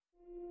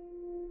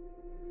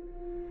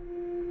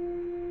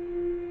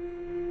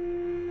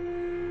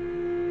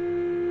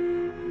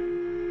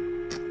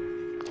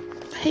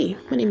Hey,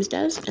 my name is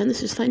Des, and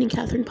this is Finding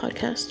Katherine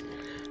podcast.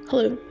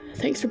 Hello,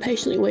 thanks for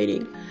patiently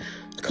waiting.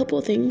 A couple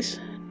of things,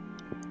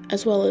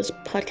 as well as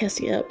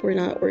podcasting app, were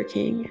not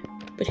working,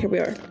 but here we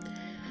are.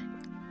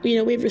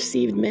 We've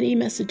received many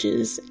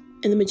messages,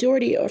 and the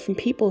majority are from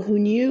people who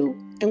knew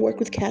and worked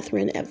with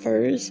Katherine at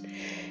Vers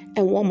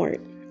and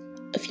Walmart.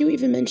 A few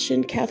even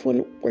mentioned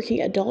Katherine working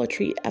at Dollar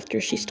Tree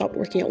after she stopped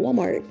working at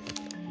Walmart.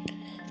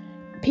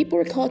 People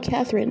recall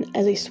Katherine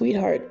as a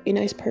sweetheart, a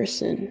nice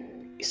person,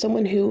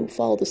 someone who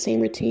followed the same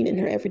routine in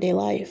her everyday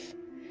life.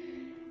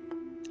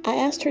 I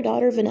asked her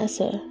daughter,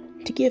 Vanessa,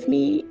 to give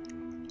me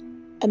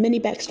a mini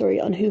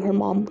backstory on who her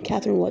mom,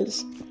 Katherine,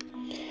 was.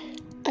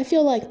 I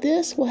feel like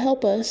this will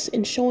help us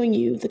in showing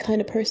you the kind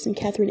of person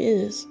Katherine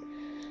is.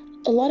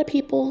 A lot of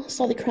people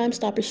saw the Crime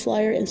Stoppers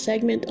flyer and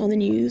segment on the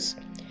news,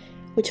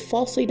 which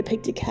falsely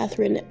depicted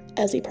Katherine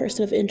as a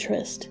person of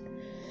interest.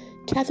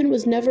 Katherine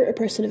was never a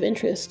person of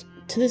interest.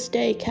 To this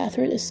day,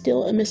 Katherine is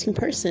still a missing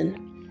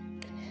person.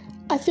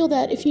 I feel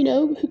that if you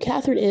know who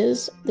Katherine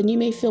is, then you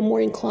may feel more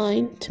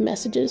inclined to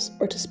messages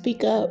or to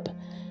speak up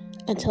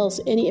and tell us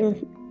any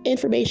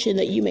information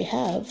that you may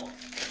have.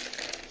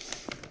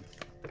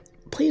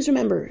 Please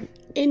remember,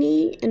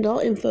 any and all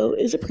info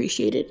is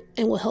appreciated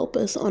and will help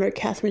us on our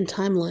Katherine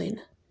timeline.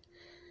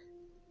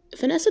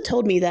 Vanessa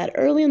told me that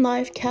early in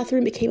life,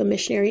 Katherine became a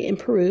missionary in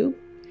Peru.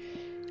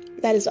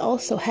 That is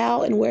also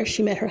how and where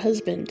she met her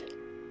husband.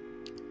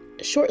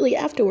 Shortly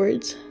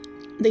afterwards,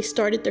 they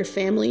started their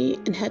family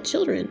and had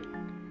children.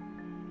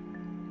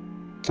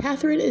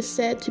 Katherine is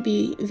said to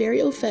be very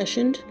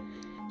old-fashioned.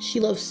 She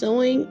loves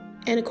sewing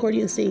and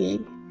accordion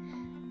singing.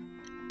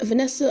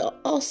 Vanessa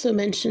also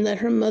mentioned that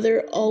her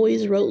mother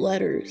always wrote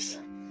letters.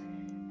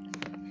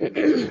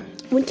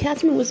 When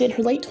Katherine was in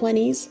her late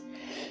 20s,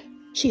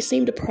 she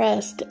seemed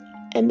depressed,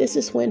 and this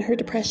is when her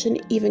depression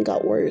even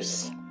got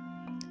worse.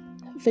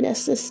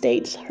 Vanessa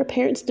states her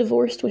parents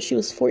divorced when she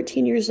was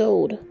 14 years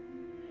old.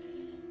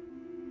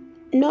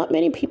 Not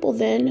many people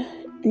then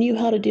knew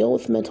how to deal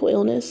with mental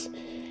illness,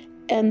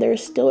 and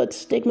there's still a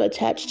stigma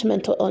attached to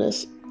mental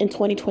illness in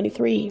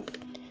 2023.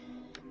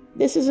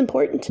 This is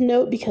important to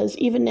note because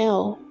even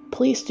now,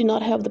 police do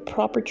not have the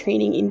proper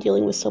training in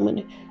dealing with someone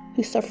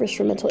who suffers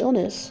from mental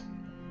illness.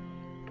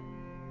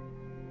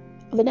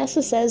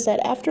 Vanessa says that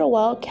after a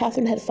while,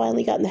 Katherine had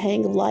finally gotten the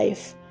hang of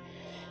life,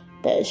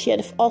 that she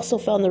had also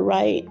found the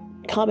right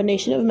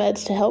combination of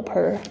meds to help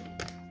her.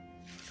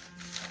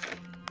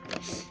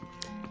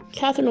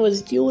 Katherine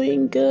was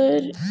doing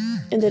good,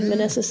 and then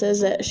Vanessa says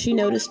that she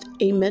noticed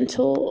a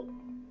mental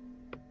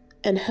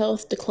and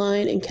health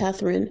decline in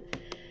Katherine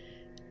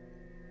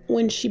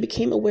when she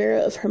became aware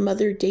of her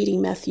mother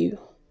dating Matthew.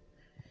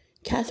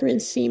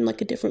 Katherine seemed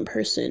like a different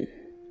person.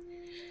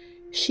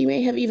 She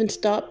may have even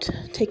stopped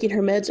taking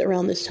her meds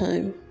around this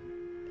time.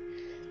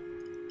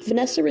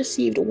 Vanessa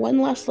received one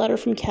last letter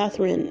from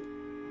Katherine.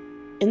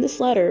 In this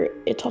letter,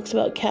 it talks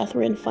about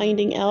Katherine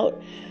finding out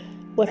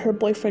what her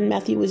boyfriend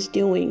Matthew was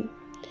doing.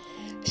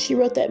 She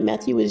wrote that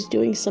Matthew was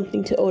doing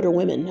something to older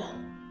women.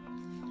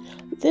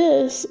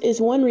 This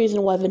is one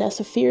reason why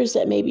Vanessa fears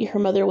that maybe her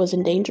mother was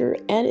in danger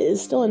and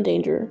is still in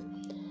danger.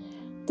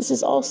 This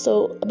is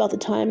also about the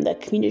time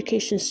that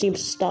communication seems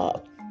to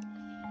stop.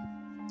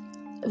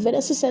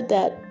 Vanessa said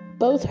that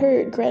both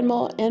her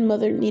grandma and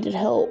mother needed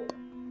help,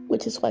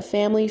 which is why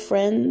family,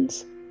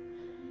 friends,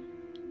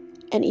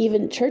 and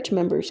even church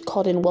members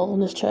called in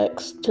wellness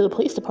checks to the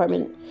police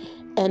department,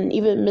 and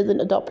even Midland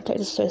Adult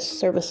Protective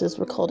Services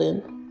were called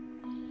in.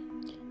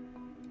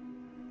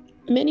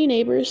 Many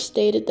neighbors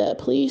stated that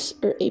police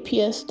or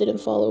APS didn't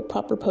follow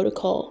proper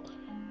protocol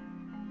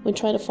when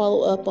trying to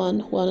follow up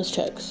on wellness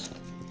checks.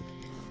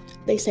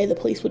 They say the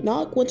police would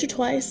knock once or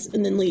twice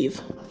and then leave.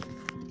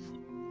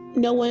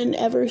 No one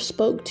ever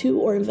spoke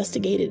to or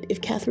investigated if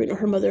Katherine or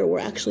her mother were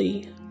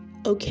actually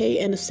okay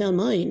and of sound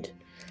mind.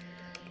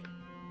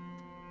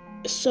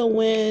 So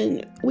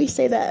when we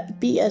say that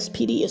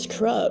BSPD is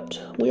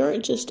corrupt, we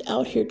aren't just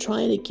out here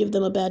trying to give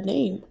them a bad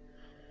name.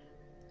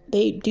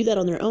 They do that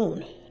on their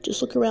own.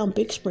 Just look around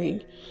Big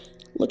Spring.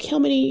 Look how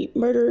many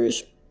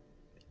murderers,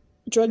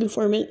 drug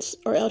informants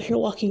are out here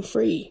walking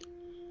free.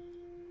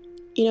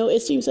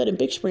 It seems that in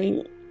Big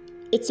Spring,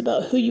 it's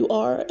about who you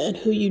are and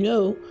who you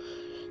know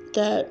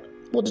that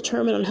will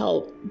determine on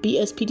how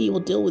BSPD will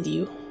deal with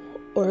you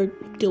or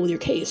deal with your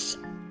case.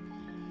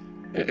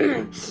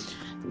 The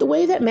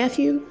way that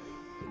Matthew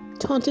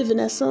taunted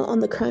Vanessa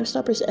on the Crime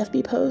Stoppers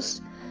FB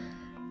post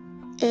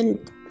and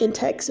in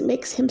text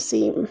makes him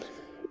seem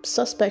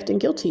suspect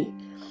and guilty.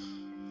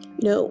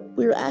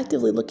 We were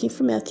actively looking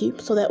for Matthew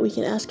so that we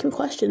can ask him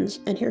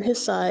questions and hear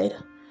his side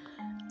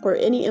or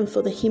any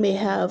info that he may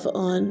have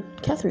on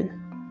Katherine.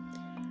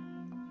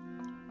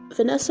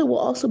 Vanessa will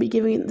also be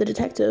giving the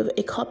detective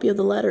a copy of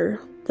the letter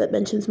that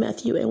mentions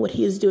Matthew and what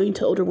he is doing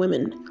to older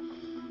women.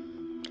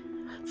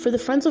 For the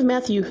friends of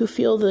Matthew who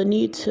feel the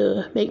need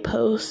to make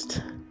posts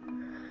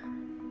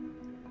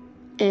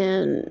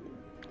and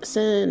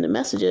send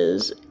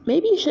messages,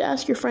 maybe you should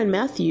ask your friend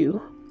Matthew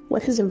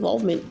what his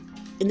involvement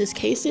in this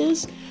case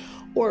is,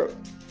 or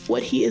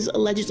what he is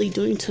allegedly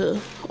doing to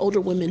older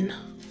women.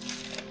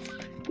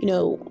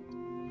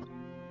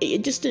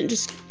 It just didn't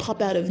just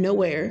pop out of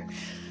nowhere.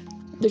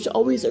 There's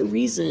always a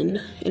reason,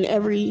 and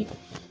every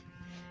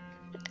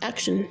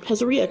action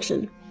has a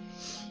reaction.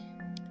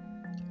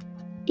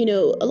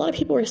 A lot of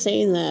people are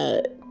saying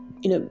that,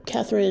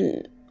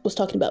 Katherine was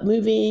talking about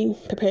moving,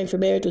 preparing for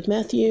marriage with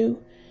Matthew,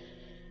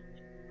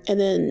 and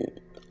then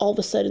all of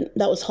a sudden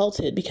that was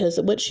halted because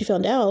of what she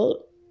found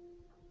out.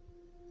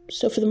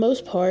 So for the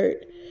most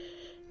part,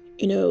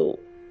 we're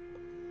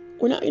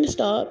not going to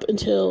stop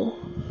until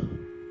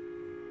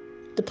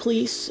the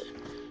police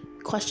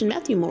question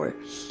Matthew more.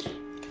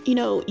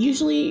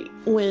 Usually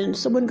when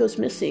someone goes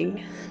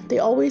missing, they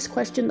always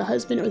question the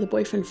husband or the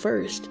boyfriend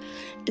first.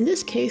 In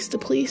this case, the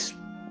police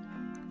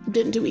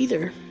didn't do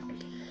either.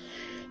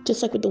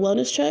 Just like with the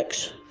wellness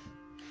checks,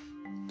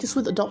 just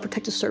with Adult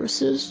Protective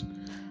Services,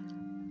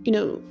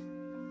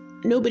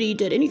 nobody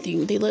did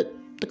anything. They let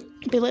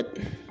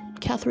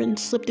Katherine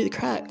slip through the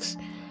cracks,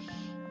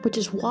 which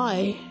is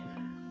why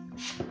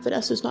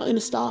Vanessa's not going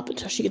to stop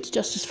until she gets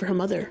justice for her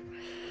mother.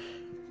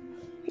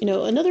 We had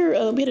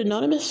an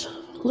anonymous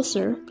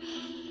listener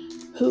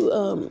who,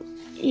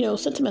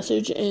 sent a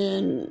message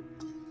and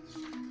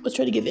was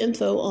trying to give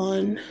info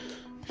on,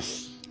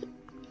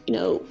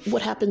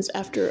 what happens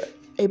after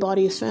a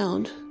body is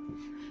found.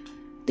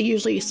 They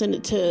usually send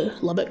it to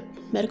Lubbock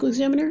Medical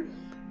Examiner.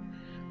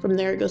 From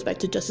there, it goes back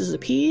to Justice of the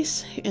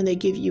Peace, and they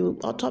give you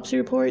autopsy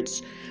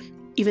reports,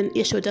 even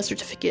issue a death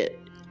certificate.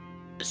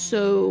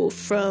 So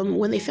from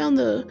when they found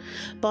the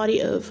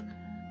body of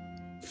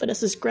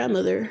Vanessa's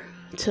grandmother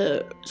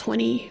to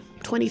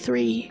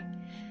 2023,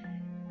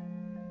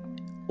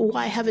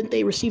 why haven't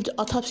they received an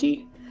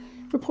autopsy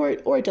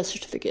report or a death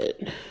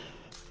certificate?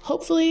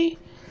 Hopefully,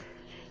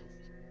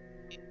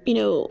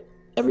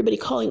 everybody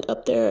calling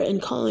up there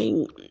and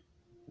calling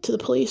to the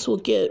police will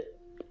get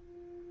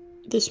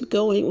this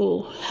going,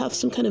 will have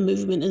some kind of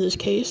movement in this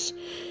case.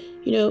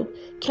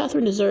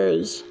 Katherine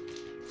deserves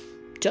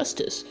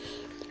justice.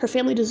 Her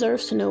family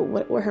deserves to know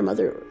where her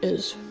mother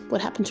is,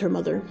 what happened to her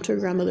mother, to her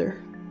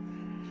grandmother.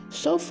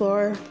 So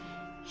far,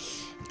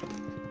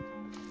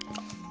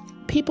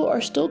 people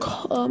are still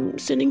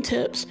sending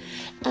tips,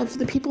 and for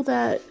the people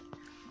that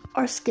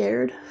are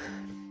scared,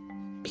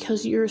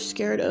 because you're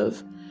scared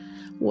of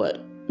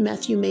what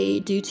Matthew may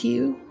do to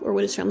you, or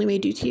what his family may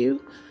do to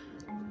you,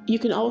 you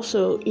can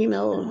also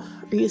email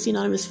or use the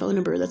anonymous phone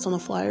number that's on the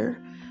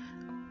flyer.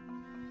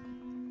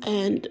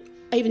 And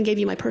I even gave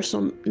you my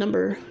personal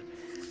number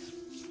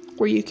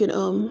where you can,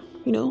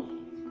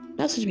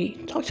 message me,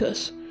 talk to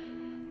us.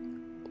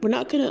 We're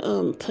not going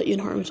to put you in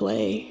harm's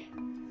way.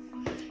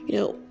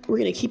 We're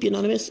going to keep you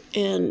anonymous,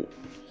 and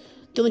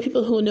the only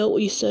people who will know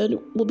what you said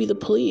will be the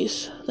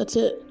police. That's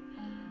it.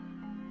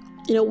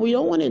 We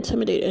don't want to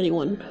intimidate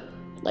anyone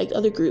like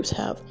other groups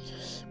have.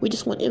 We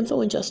just want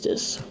info and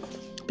justice,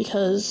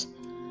 because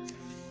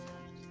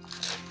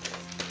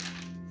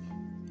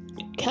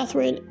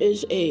Katherine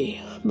is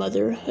a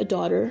mother, a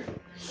daughter,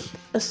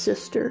 a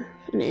sister,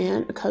 an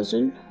aunt, a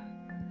cousin.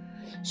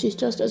 She's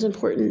just as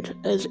important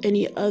as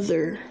any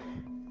other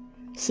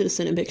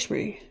citizen in Big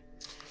Spring.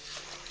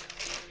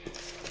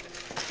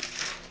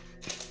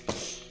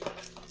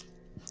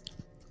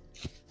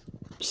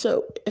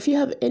 So, if you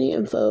have any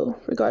info,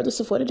 regardless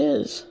of what it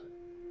is,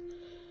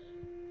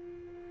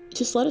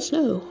 just let us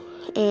know.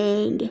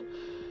 And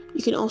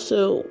you can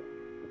also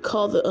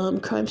call the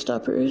Crime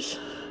Stoppers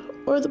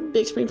or the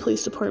Big Spring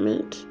Police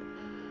Department.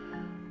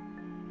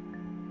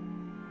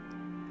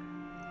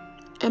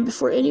 And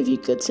before any of you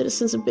good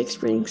citizens of Big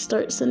Spring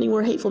start sending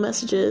more hateful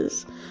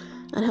messages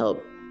on how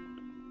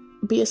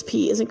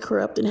BSP isn't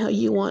corrupt and how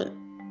you want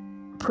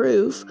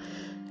proof,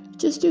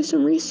 just do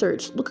some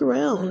research. Look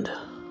around.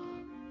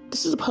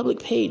 This is a public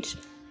page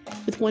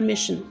with one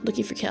mission,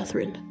 looking for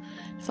Katherine.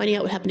 Finding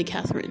out what happened to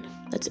Katherine.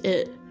 That's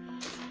it.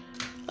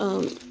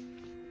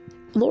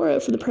 Laura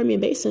from the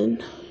Permian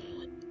Basin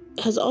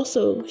has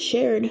also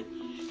shared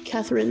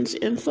Katherine's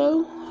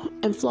info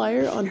and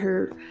flyer on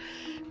her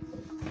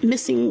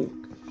missing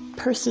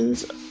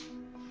persons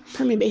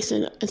Permian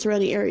Basin and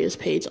surrounding areas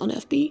page on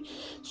FB.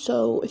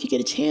 So if you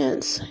get a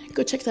chance,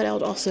 go check that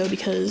out also,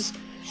 because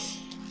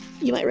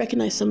you might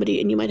recognize somebody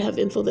and you might have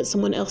info that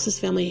someone else's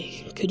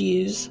family could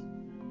use.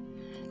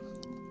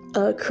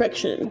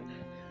 Correction.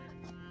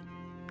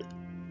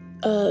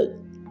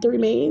 The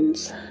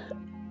remains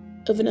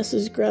of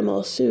Vanessa's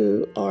grandma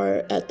Sue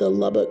are at the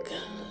Lubbock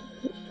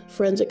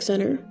Forensic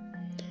Center.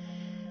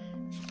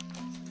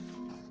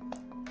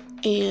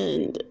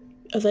 And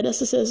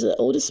Vanessa says the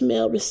oldest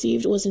mail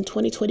received was in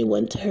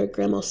 2021 to her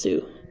grandma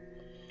Sue.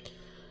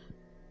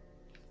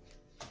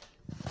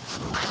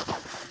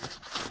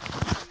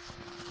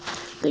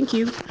 Thank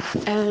you.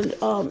 And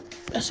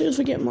as soon as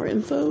we get more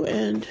info,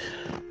 and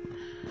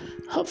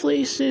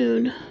hopefully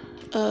soon,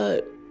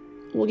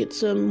 we'll get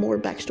some more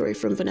backstory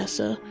from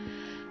Vanessa.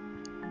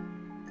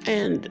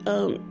 And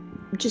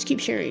just keep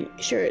sharing.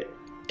 Share it.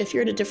 If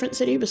you're in a different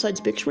city besides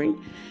Big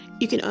Spring,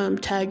 you can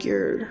tag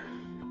your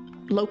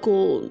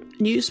local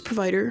news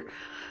provider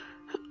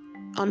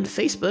on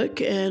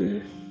Facebook,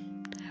 and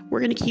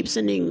we're going to keep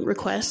sending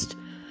requests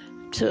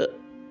to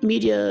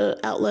media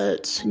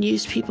outlets,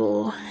 news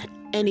people,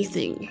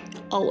 anything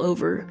all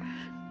over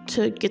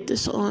to get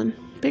this on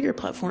bigger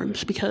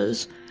platforms,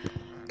 because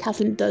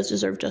Katherine does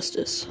deserve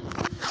justice.